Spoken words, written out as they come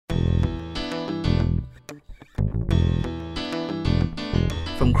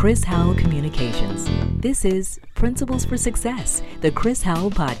Chris Howell Communications. This is Principles for Success, the Chris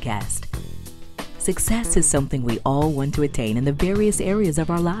Howell Podcast. Success is something we all want to attain in the various areas of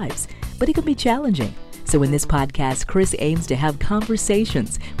our lives, but it can be challenging. So in this podcast, Chris aims to have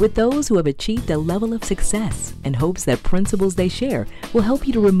conversations with those who have achieved a level of success and hopes that principles they share will help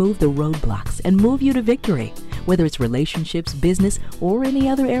you to remove the roadblocks and move you to victory, whether it's relationships, business, or any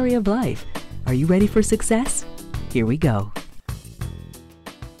other area of life. Are you ready for success? Here we go.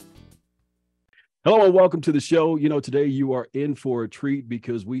 Hello and welcome to the show. Today you are in for a treat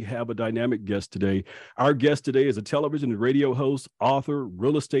because we have a dynamic guest today. Our guest today is a television and radio host, author,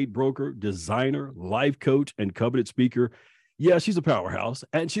 real estate broker, designer, life coach, and covenant speaker. Yeah, she's a powerhouse,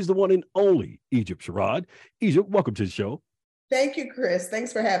 and she's the one and only Egypt Sherrod. Egypt, welcome to the show. Thank you, Chris.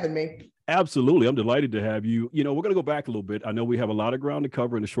 Thanks for having me. Absolutely. I'm delighted to have you. We're going to go back a little bit. I know we have a lot of ground to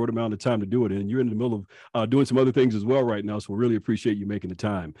cover in a short amount of time to do it. And you're in the middle of doing some other things as well right now. So we really appreciate you making the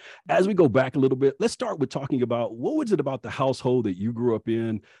time. As we go back a little bit, let's start with talking about what was it about the household that you grew up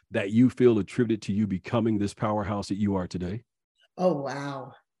in that you feel attributed to you becoming this powerhouse that you are today? Oh,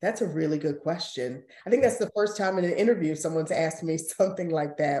 wow. That's a really good question. I think that's the first time in an interview someone's asked me something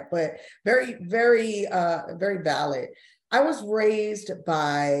like that, but very, very, very valid. I was raised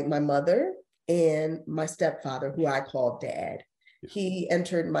by my mother and my stepfather, who I call Dad. He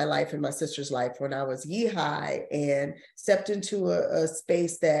entered my life and my sister's life when I was yee-high and stepped into a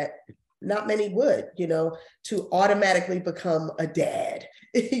space that not many would, to automatically become a dad,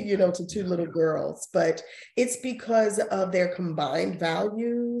 to two little girls. But it's because of their combined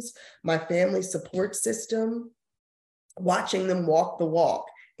values, my family support system, watching them walk the walk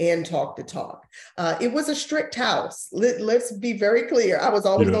and talk the talk. It was a strict house. Let's be very clear. I was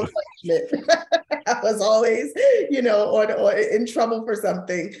always on punishment. I was always, or in trouble for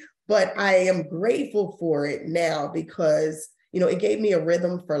something. But I am grateful for it now because, it gave me a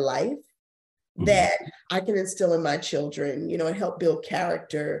rhythm for life that I can instill in my children, and help build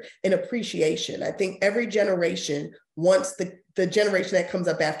character and appreciation. I think every generation wants the generation that comes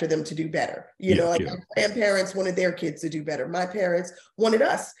up after them to do better. My grandparents wanted their kids to do better. My parents wanted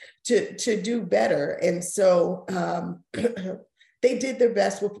us to do better. And so they did their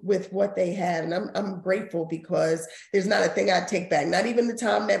best with what they had. And I'm grateful because there's not a thing I'd take back. Not even the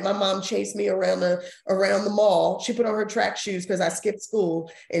time that my mom chased me around the mall. She put on her track shoes because I skipped school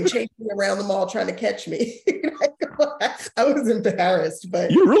and chased me around the mall trying to catch me. I was embarrassed,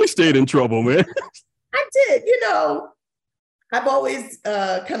 but you really stayed in trouble, man. I did, I've always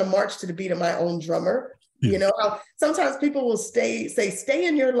kind of marched to the beat of my own drummer. How sometimes people will say, stay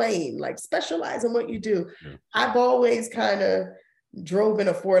in your lane, like specialize in what you do. Yeah. I've always kind of drove in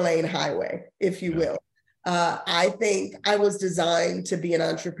a 4-lane highway, if you will. I think I was designed to be an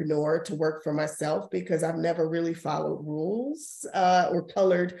entrepreneur, to work for myself, because I've never really followed rules or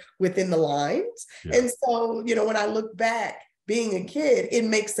colored within the lines. Yeah. And so, when I look back, being a kid, it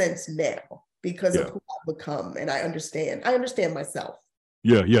makes sense now because of who I've become. And I understand myself.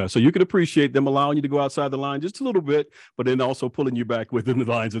 Yeah. So you can appreciate them allowing you to go outside the line just a little bit, but then also pulling you back within the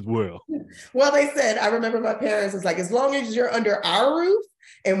lines as well. Well, they said, I remember my parents was like, as long as you're under our roof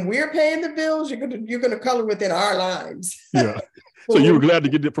and we're paying the bills, you're gonna color within our lines. Yeah. So you were glad to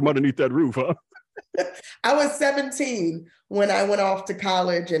get it from underneath that roof, huh? I was 17 when I went off to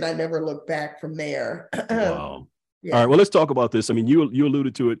college, and I never looked back from there. Wow. Yeah. All right. Well, let's talk about this. I mean, you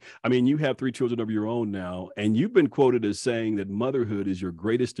alluded to it. I mean, you have 3 children of your own now, and you've been quoted as saying that motherhood is your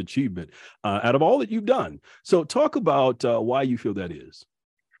greatest achievement out of all that you've done. So talk about why you feel that is.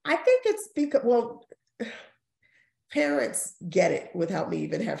 I think it's because, parents get it without me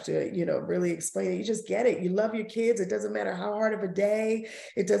even have to, really explain it. You just get it. You love your kids. It doesn't matter how hard of a day.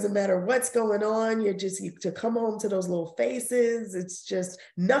 It doesn't matter what's going on. To come home to those little faces. It's just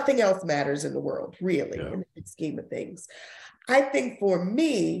nothing else matters in the world, really, in the big scheme of things. I think for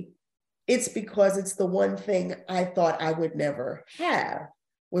me, it's because it's the one thing I thought I would never have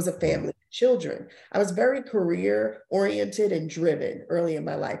was a family of children. I was very career oriented and driven early in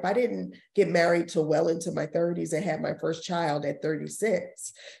my life. I didn't get married till well into my 30s and had my first child at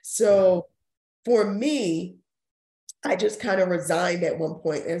 36. So for me, I just kind of resigned at one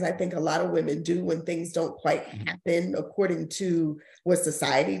point, as I think a lot of women do when things don't quite happen according to what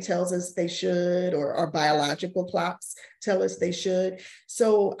society tells us they should, or our biological clocks tell us they should.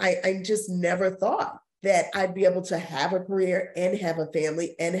 So I just never thought that I'd be able to have a career and have a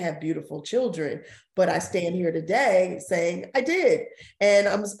family and have beautiful children. But I stand here today saying I did. And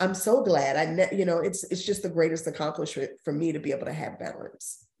I'm so glad. It's just the greatest accomplishment for me to be able to have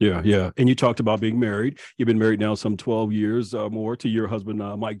balance. Yeah, yeah. And you talked about being married. You've been married now some 12 years more to your husband,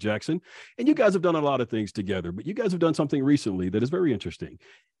 Mike Jackson. And you guys have done a lot of things together, but you guys have done something recently that is very interesting.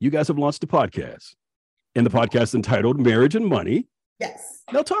 You guys have launched a podcast, and the podcast is entitled Marriage and Money. Yes.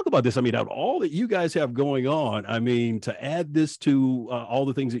 Now, talk about this. I mean, out of all that you guys have going on, I mean, to add this to all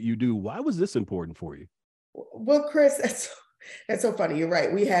the things that you do, why was this important for you? Well, Chris, that's so funny. You're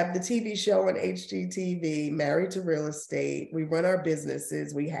right. We have the TV show on HGTV, Married to Real Estate. We run our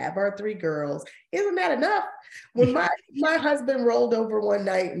businesses. We have our 3 girls. Isn't that enough? When my husband rolled over one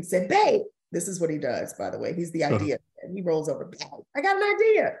night and said, "Babe," this is what he does, by the way. He's the idea. And he rolls over, "Babe, I got an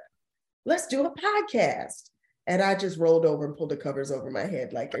idea. Let's do a podcast." And I just rolled over and pulled the covers over my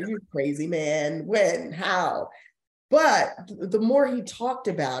head. Like, "Are you crazy, man? When? How?" But the more he talked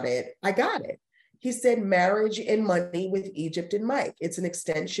about it, I got it. He said, "Marriage and Money with Egypt and Mike." It's an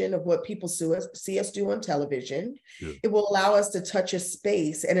extension of what people see us do on television. Yeah. It will allow us to touch a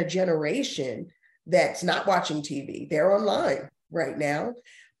space and a generation that's not watching TV. They're online right now.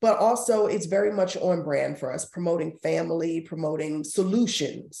 But also it's very much on brand for us, promoting family, promoting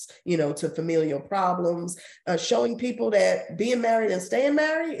solutions, to familial problems, showing people that being married and staying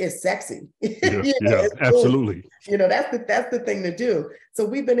married is sexy. Yeah, absolutely. That's the thing to do. So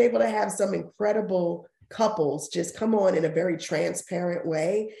we've been able to have some incredible couples just come on in a very transparent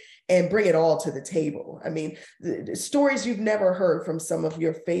way and bring it all to the table. I mean, the stories you've never heard from some of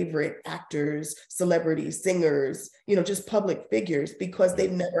your favorite actors, celebrities, singers, just public figures, because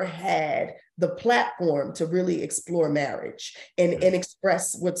they've never had the platform to really explore marriage and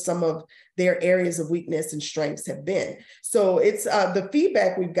express what some of their areas of weakness and strengths have been. So it's the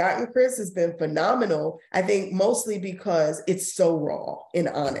feedback we've gotten, Chris, has been phenomenal. I think mostly because it's so raw and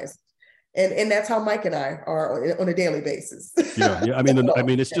honest. And that's how Mike and I are on a daily basis. Yeah. I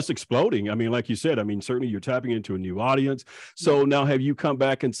mean, it's just exploding. I mean, like you said, I mean, certainly you're tapping into a new audience. So now have you come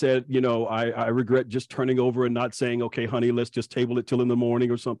back and said, I regret just turning over and not saying, "Okay, honey, let's just table it till in the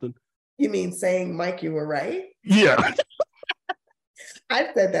morning," or something? You mean saying, "Mike, you were right"? Yeah.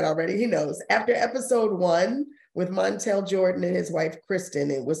 I said that already. He knows. After episode 1 with Montel Jordan and his wife,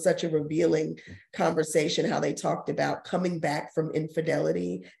 Kristen, it was such a revealing conversation, how they talked about coming back from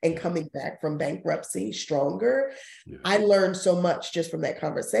infidelity and coming back from bankruptcy stronger. Yeah. I learned so much just from that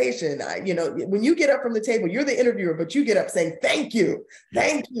conversation. When you get up from the table, you're the interviewer, but you get up saying, "Thank you.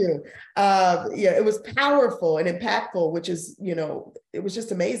 Thank you." It was powerful and impactful, which is, it was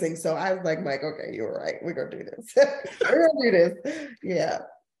just amazing. So I was like, "Mike, okay, you're right. We're going to do this. We're going to do this." Yeah.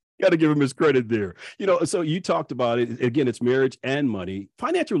 Got to give him his credit there. So you talked about it. Again, it's marriage and money.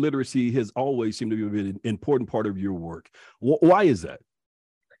 Financial literacy has always seemed to be an important part of your work. Why is that?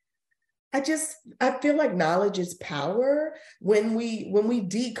 I feel like knowledge is power. When we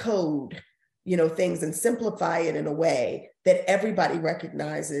decode, things and simplify it in a way that everybody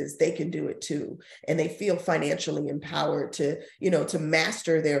recognizes they can do it too. And they feel financially empowered to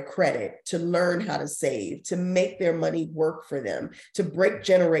master their credit, to learn how to save, to make their money work for them, to break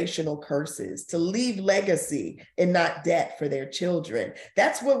generational curses, to leave legacy and not debt for their children.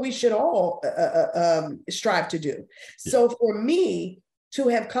 That's what we should all strive to do. So for me, to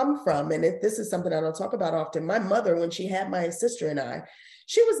have come from, and this is something I don't talk about often, my mother, when she had my sister and I,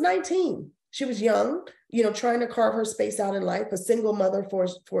 she was 19. She was young, trying to carve her space out in life, a single mother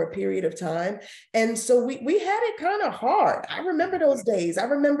for a period of time. And so we had it kind of hard. I remember those days. I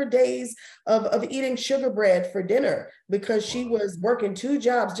remember days of eating sugar bread for dinner because she was working 2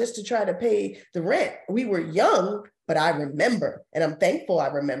 jobs just to try to pay the rent. We were young, but I remember, and I'm thankful I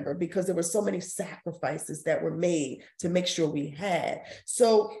remember, because there were so many sacrifices that were made to make sure we had.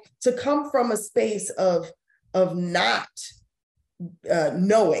 So to come from a space of not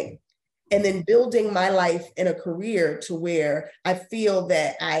knowing, and then building my life in a career to where I feel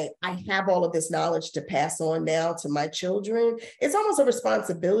that I have all of this knowledge to pass on now to my children. It's almost a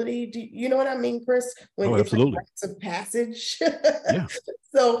responsibility. Do you know what I mean, Chris? When it's absolutely. Rites of passage. Yeah.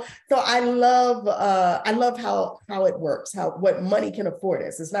 So I love how it works, what money can afford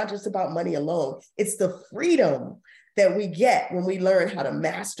us. It's not just about money alone. It's the freedom that we get when we learn how to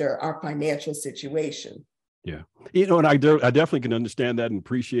master our financial situation. Yeah. And I definitely can understand that and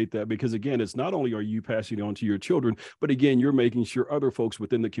appreciate that, because again, it's not only are you passing it on to your children, but again, you're making sure other folks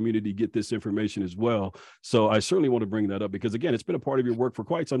within the community get this information as well. So I certainly want to bring that up because again, it's been a part of your work for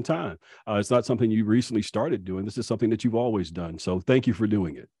quite some time. It's not something you recently started doing. This is something that you've always done. So thank you for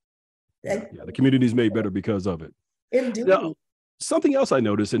doing it. Yeah, the community's made better because of it. Indeed. Now, something else I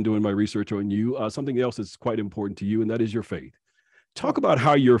noticed in doing my research on you, something else that's quite important to you, and that is your faith. Talk about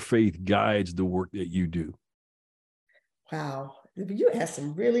how your faith guides the work that you do. Wow. You asked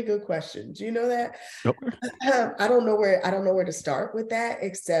some really good questions. You know that? Okay. I don't know where to start with that,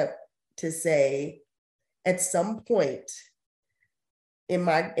 except to say at some point in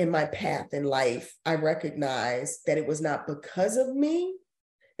my path in life, I recognized that it was not because of me,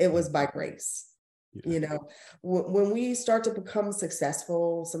 it was by grace. Yeah. You know, when we start to become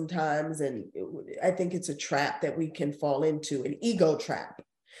successful sometimes, and I think it's a trap that we can fall into, an ego trap.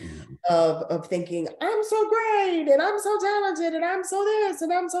 Mhm. Of thinking, I'm so great and I'm so talented and I'm so this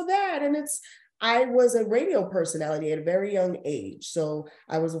and I'm so that. And I was a radio personality at a very young age. So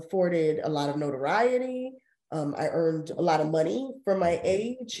I was afforded a lot of notoriety. I earned a lot of money for my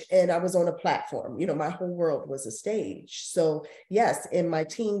age, and I was on a platform. You know, my whole world was a stage. So yes, in my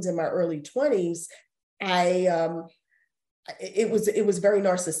teens and my early 20s, it was very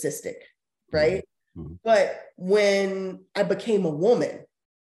narcissistic, right? Mm-hmm. But when I became a woman,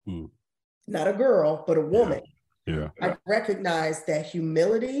 not a girl, but a woman, yeah. I recognized that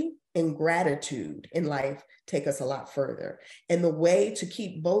humility and gratitude in life take us a lot further. And the way to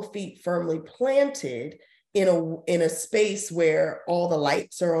keep both feet firmly planted in a space where all the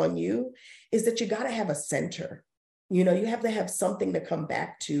lights are on you is that you got to have a center. You know, you have to have something to come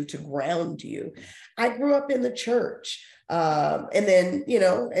back to ground you. I grew up in the church. And then, you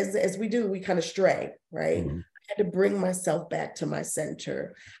know, as we do, we kind of stray, right? Mm-hmm. I had to bring myself back to my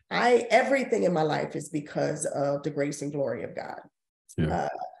center. Everything in my life is because of the grace and glory of God. Yeah.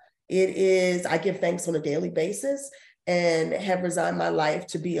 I give thanks on a daily basis and have resigned my life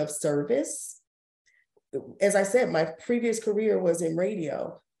to be of service. As I said, my previous career was in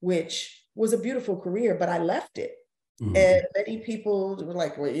radio, which was a beautiful career, but I left it. Mm-hmm. And many people were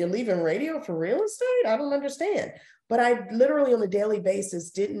like, well, you're leaving radio for real estate? I don't understand. But I literally on a daily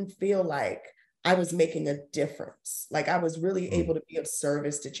basis didn't feel like I was making a difference. Like I was really able to be of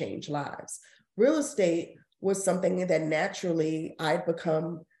service to change lives. Real estate was something that naturally I'd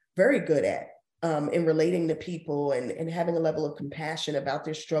become very good at in relating to people and having a level of compassion about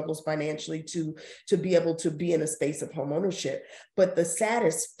their struggles financially to be able to be in a space of homeownership. But the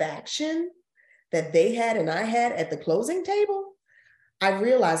satisfaction that they had and I had at the closing table, I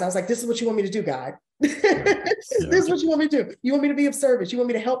realized, I was like, this is what you want me to do, God. This is what you want me to do. You want me to be of service. You want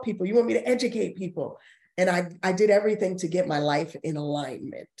me to help people. You want me to educate people. And I did everything to get my life in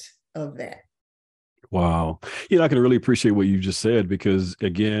alignment of that. Wow. You know, I can really appreciate what you just said, because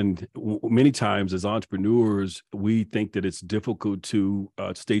again, many times as entrepreneurs, we think that it's difficult to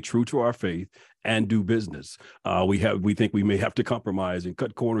stay true to our faith and do business. We think we may have to compromise and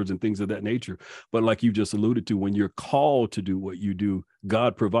cut corners and things of that nature. But like you just alluded to, when you're called to do what you do,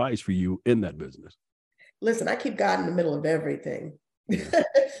 God provides for you in that business. Listen, I keep God in the middle of everything.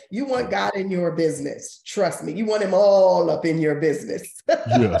 You want God in your business. Trust me, you want him all up in your business.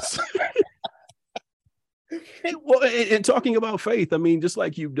 Yes. Well, and talking about faith, I mean, just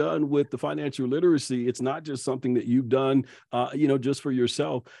like you've done with the financial literacy, it's not just something that you've done, just for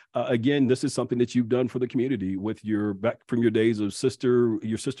yourself. Again, this is something that you've done for the community with back from your days of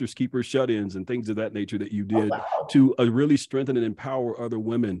your sister's keepers, shut-ins, and things of that nature that you did to really strengthen and empower other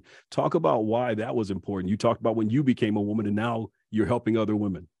women. Talk about why that was important. You talked about when you became a woman and now you're helping other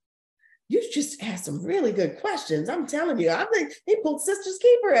women. You just asked some really good questions. I'm telling you, I think he pulled Sister's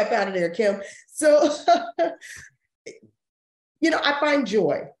Keeper up out of there, Kim. So, I find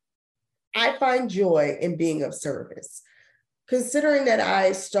joy. I find joy in being of service. Considering that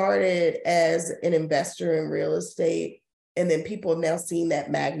I started as an investor in real estate, and then people have now seen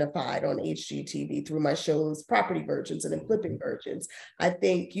that magnified on HGTV through my shows, Property Virgins and Flipping Virgins, I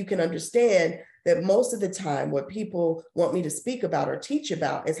think you can understand that most of the time what people want me to speak about or teach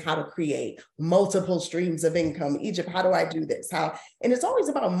about is how to create multiple streams of income. Egypt, how do I do this? And it's always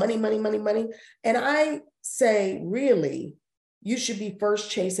about money, money, money, money. And I say, really, you should be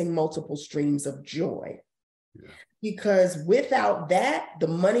first chasing multiple streams of joy. Yeah. Because without that, the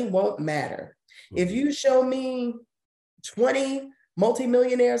money won't matter. Mm-hmm. If you show me 20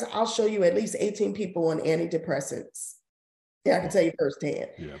 multimillionaires, I'll show you at least 18 people on antidepressants. Yeah, I can tell you firsthand.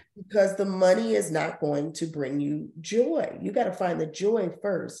 Yeah. Because the money is not going to bring you joy. You got to find the joy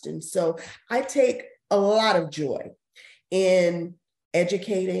first. And so I take a lot of joy in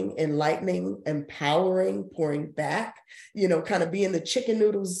educating, enlightening, empowering, pouring back, kind of being the chicken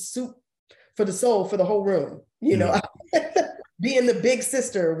noodle soup for the soul, for the whole room, being the big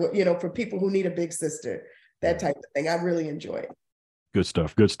sister, for people who need a big sister, that type of thing. I really enjoy it. Good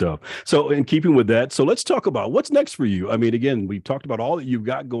stuff. Good stuff. So in keeping with that, so let's talk about what's next for you. I mean, again, we've talked about all that you've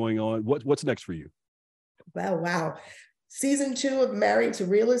got going on. What's next for you? Wow. Season 2 of Married to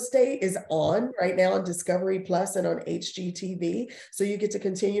Real Estate is on right now on Discovery Plus and on HGTV. So you get to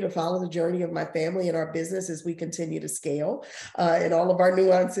continue to follow the journey of my family and our business as we continue to scale, and all of our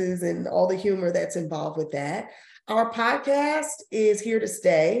nuances and all the humor that's involved with that. Our podcast is here to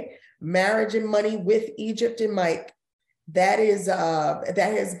stay. Marriage and Money with Egypt and Mike. That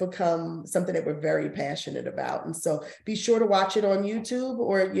has become something that we're very passionate about. And so be sure to watch it on YouTube,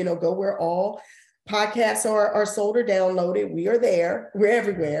 or, go where all podcasts are sold or downloaded. We are there. We're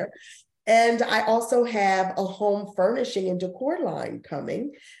everywhere. And I also have a home furnishing and decor line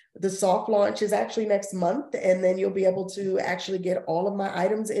coming. The soft launch is actually next month, and then you'll be able to actually get all of my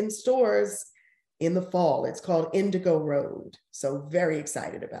items in stores in the fall. It's called Indigo Road. So very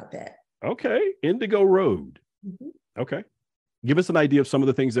excited about that. Okay, Indigo Road. Mm-hmm. Okay. Give us an idea of some of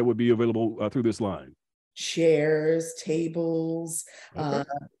the things that would be available through this line. Chairs, tables,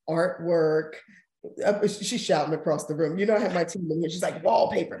 artwork. She's shouting across the room. I have my team in here. She's like,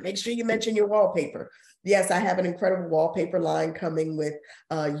 wallpaper. Make sure you mention your wallpaper. Yes, I have an incredible wallpaper line coming with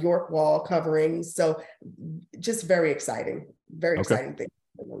York wall coverings. So just very exciting. Very exciting thing.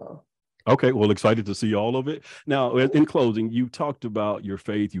 Okay, well, excited to see all of it. Now, in closing, you talked about your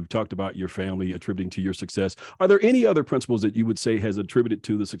faith, you've talked about your family attributing to your success. Are there any other principles that you would say has attributed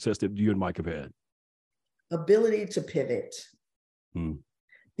to the success that you and Mike have had? Ability to pivot.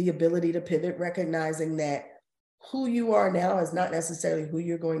 The ability to pivot, recognizing that who you are now is not necessarily who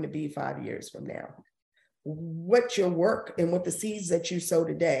you're going to be 5 years from now. What your work and what the seeds that you sow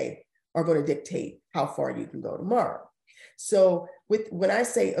today are going to dictate how far you can go tomorrow. So when I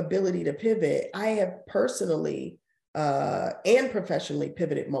say ability to pivot, I have personally and professionally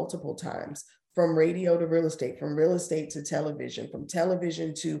pivoted multiple times, from radio to real estate, from real estate to television, from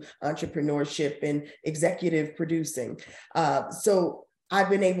television to entrepreneurship and executive producing. So I've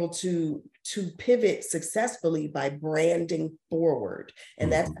been able to pivot successfully by branding forward.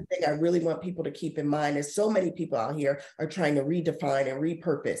 And that's the thing I really want people to keep in mind, is so many people out here are trying to redefine and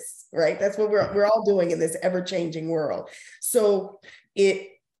repurpose, right? That's what we're all doing in this ever-changing world. So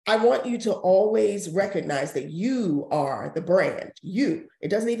I want you to always recognize that you are the brand. It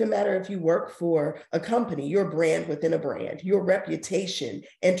doesn't even matter if you work for a company, your brand within a brand. Your reputation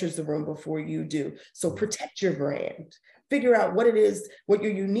enters the room before you do. So protect your brand. Figure out what it is, what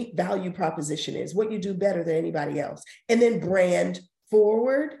your unique value proposition is, what you do better than anybody else, and then brand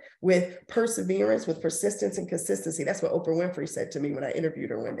forward with perseverance, with persistence and consistency. That's what Oprah Winfrey said to me when I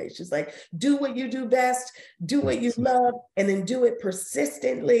interviewed her one day. She's like, do what you do best, do what you love, and then do it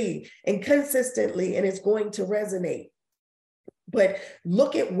persistently and consistently, and it's going to resonate. But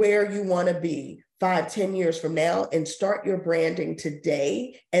look at where you want to be 5-10 years from now, and start your branding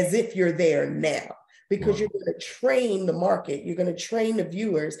today as if you're there now. Because you're going to train the market, you're going to train the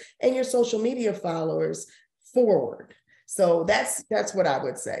viewers and your social media followers forward. So that's what I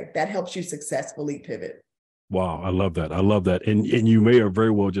would say. That helps you successfully pivot. Wow, I love that. I love that. And you may have very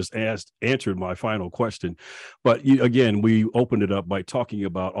well just answered my final question. But again, we opened it up by talking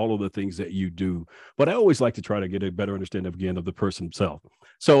about all of the things that you do. But I always like to try to get a better understanding again of the person himself.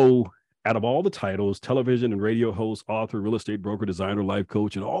 So out of all the titles, television and radio host, author, real estate broker, designer, life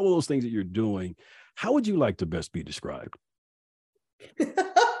coach, and all of those things that you're doing, how would you like to best be described?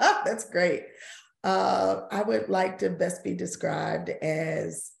 That's great. I would like to best be described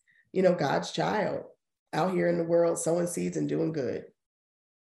as, God's child out here in the world, sowing seeds and doing good.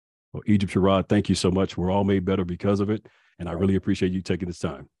 Well, Egypt Sherrod, thank you so much. We're all made better because of it. And I really appreciate you taking this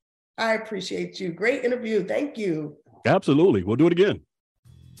time. I appreciate you. Great interview. Thank you. Absolutely. We'll do it again.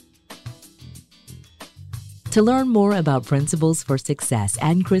 To learn more about Principles for Success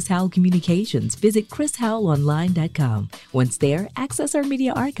and Chris Howell Communications, visit chrishowellonline.com. Once there, access our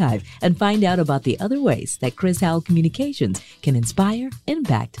media archive and find out about the other ways that Chris Howell Communications can inspire,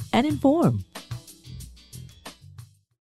 impact, and inform.